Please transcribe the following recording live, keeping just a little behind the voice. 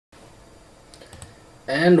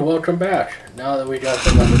And welcome back. Now that we got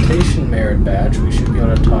the levitation merit badge, we should be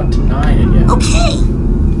able to talk to 9 again. Okay!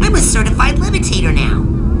 I'm a certified levitator now.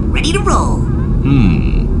 Ready to roll.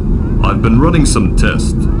 I've been running some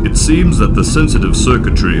tests. It seems that the sensitive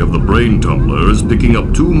circuitry of the brain tumbler is picking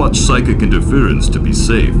up too much psychic interference to be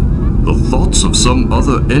safe. The thoughts of some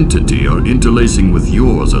other entity are interlacing with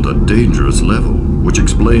yours at a dangerous level, which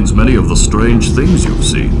explains many of the strange things you've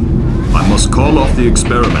seen. I must call off the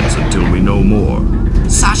experiments until we know more.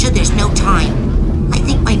 Sasha, there's no time. I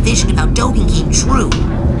think my vision about Dogen came true.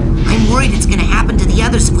 I'm worried it's gonna happen to the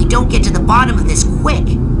others if we don't get to the bottom of this quick.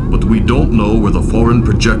 But we don't know where the foreign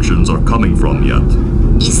projections are coming from yet.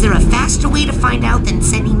 Is there a faster way to find out than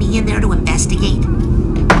sending me in there to investigate?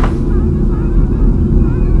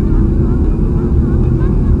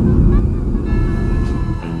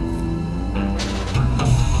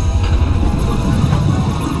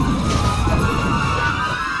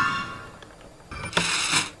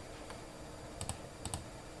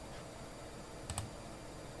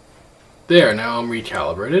 There, now I'm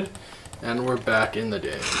recalibrated, and we're back in the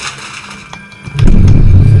day.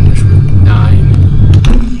 Finish with 9.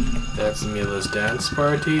 That's Mila's dance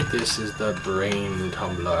party. This is the brain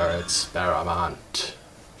tumbler experiment.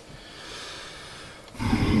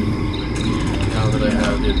 Now that I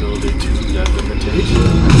have the ability to levitate,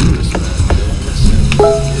 I'm just this,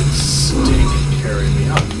 and it's taking carry me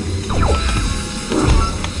up.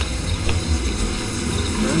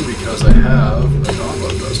 And because I have a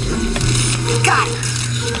gauntlet duster. Got it!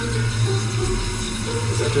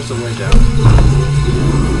 Is that just a way down?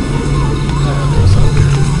 There's something.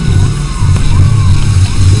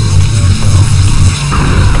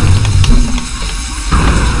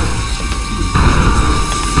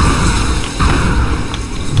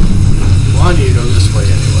 Well, I need to go this way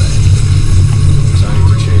anyway. So I need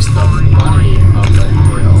to chase the bunny up the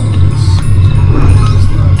hills.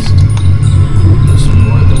 This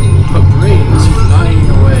more than a brain is flying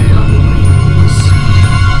away on wings.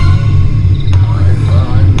 Alright, well,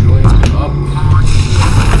 I'm going up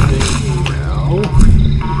thingy now.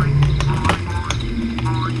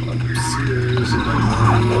 Upstairs, I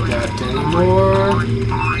don't need that anymore.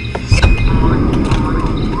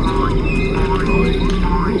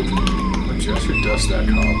 Adjust or dust that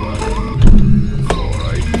cobweb before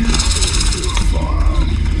I continue too far.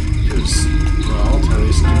 Because, well, tell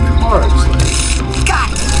me some cards like. Got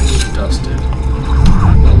it! Dusted.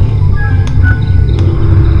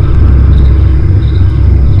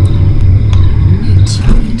 Neat.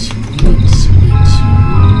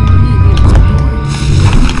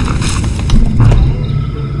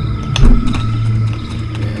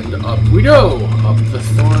 And up we go! Up the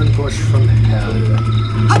thorn bush from hell.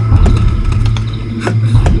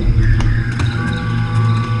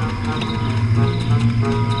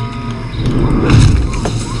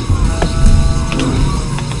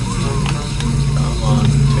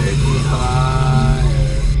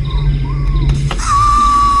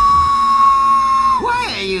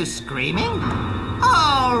 Screaming?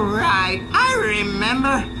 All right, I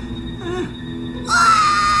remember.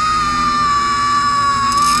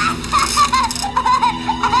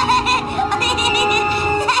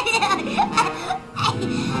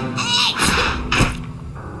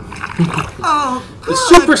 Oh, the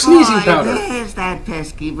super sneezing powder. There's that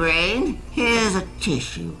pesky brain. Here's a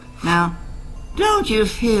tissue. Now, don't you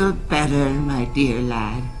feel better, my dear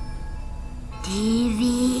lad?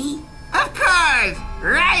 TV? Of course!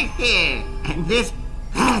 Right here! And this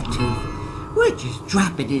bad tooth, we'll just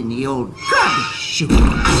drop it in the old garbage chute.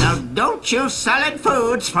 Now don't chew solid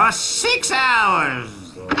foods for 6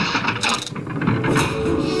 hours!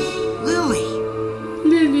 Lily!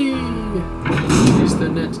 Is the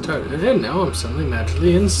net targeted? And now I'm suddenly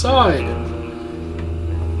magically inside.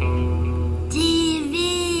 TV!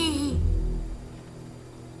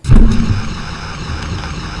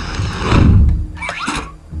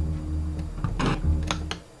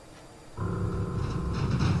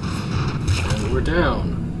 We're down.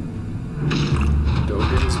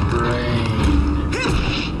 Dogen's brain.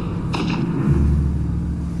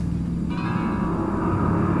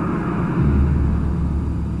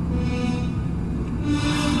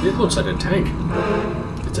 It looks like a tank.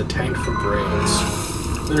 It's a tank for brains.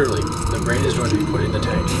 Literally, the brain is going to be put in the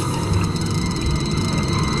tank.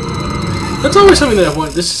 That's always something that I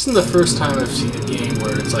want. This isn't the first time I've seen a game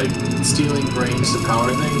where it's like stealing brains to power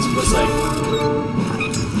things, but it's like,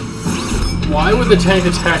 why would the tank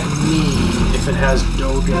attack me if it has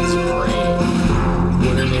Dogen's brain?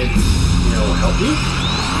 Wouldn't it, help me?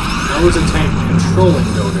 How is a tank controlling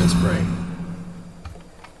Dogen's brain?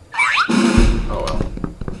 Oh well.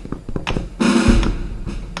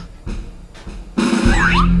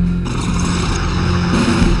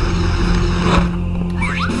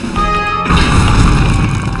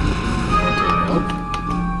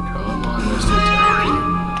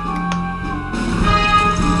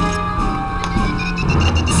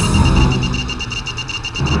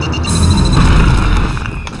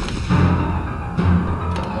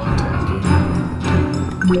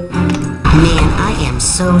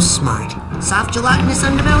 so smart. Soft gelatinous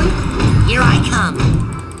underbelly? Here I come.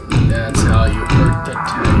 That's how you hurt the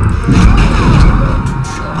tank. It's about to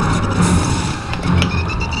charge.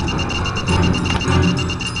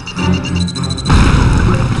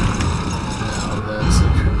 Now that's a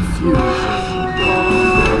confusion.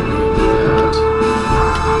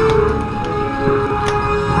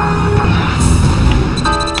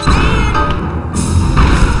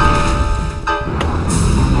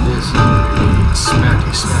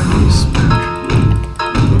 Smacky, smacky, smack.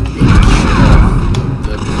 Beat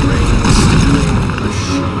the brain stealing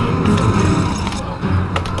machine from me.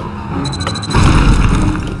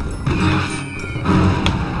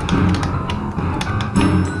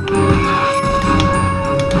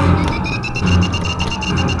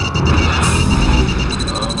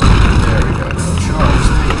 There we go. Now Charles,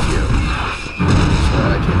 thank you. So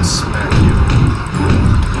I can smack you.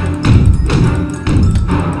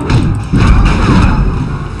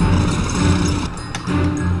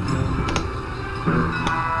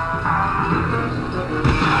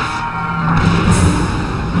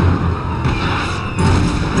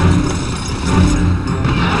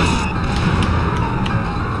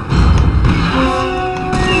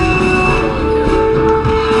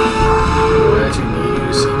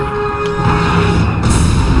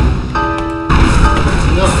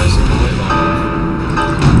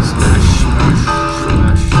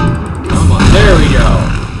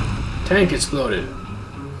 Tank exploded.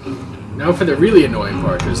 Now for the really annoying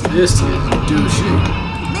part, because this is douchey.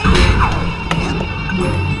 In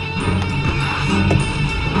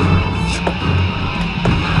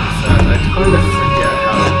fact, I kind of forget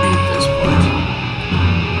how to beat this part.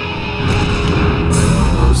 I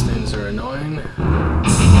know those things are annoying. Do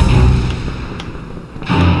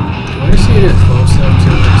I see it close up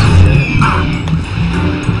to it?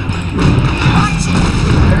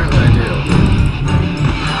 Apparently I do.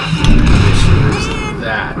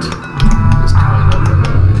 That is kind of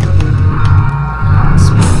annoying. And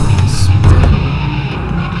spin, spin.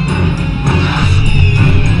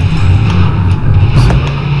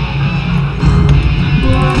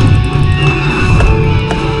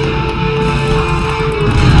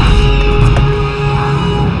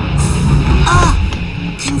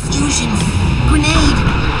 Confusion. Grenade.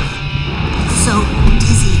 So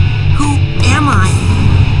dizzy. Who am I?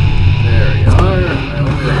 There you are. I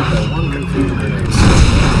only hit that one confusion grenade.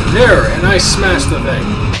 There, and I smashed the thing.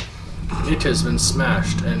 It has been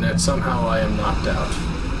smashed, and that somehow I am knocked out.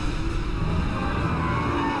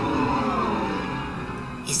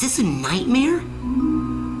 Is this a nightmare?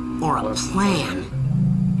 Or a plan?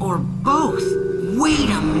 Or both? Wait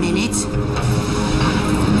a minute.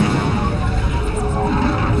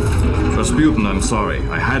 Rasputin, I'm sorry.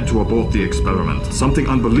 I had to abort the experiment. Something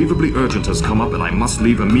unbelievably urgent has come up and I must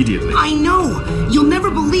leave immediately. I know! You'll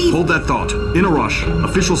never believe— Hold that thought. In a rush.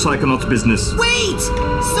 Official Psychonauts business. Wait!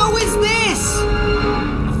 So is this!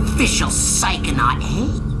 Official Psychonaut,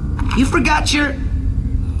 eh? You forgot your—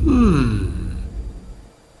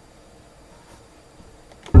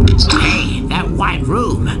 Hey, that white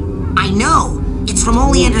room. I know. It's from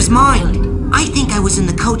Oleander's mind. I think I was in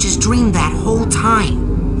the coach's dream that whole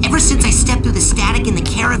time. Ever since I stepped through the static in the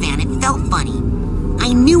caravan, it felt funny.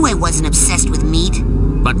 I knew I wasn't obsessed with meat.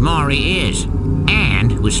 But Maury is.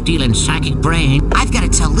 And was stealing psychic brain I've got to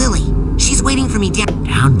tell Lily. She's waiting for me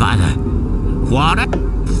down by the water.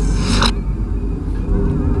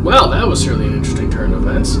 Well, that was certainly an interesting turn of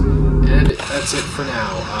events. And that's it for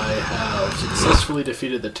now. I have successfully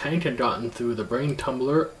defeated the tank and gotten through the brain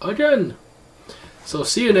tumbler again. So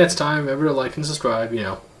see you next time. Remember to like and subscribe, you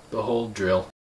know, the whole drill.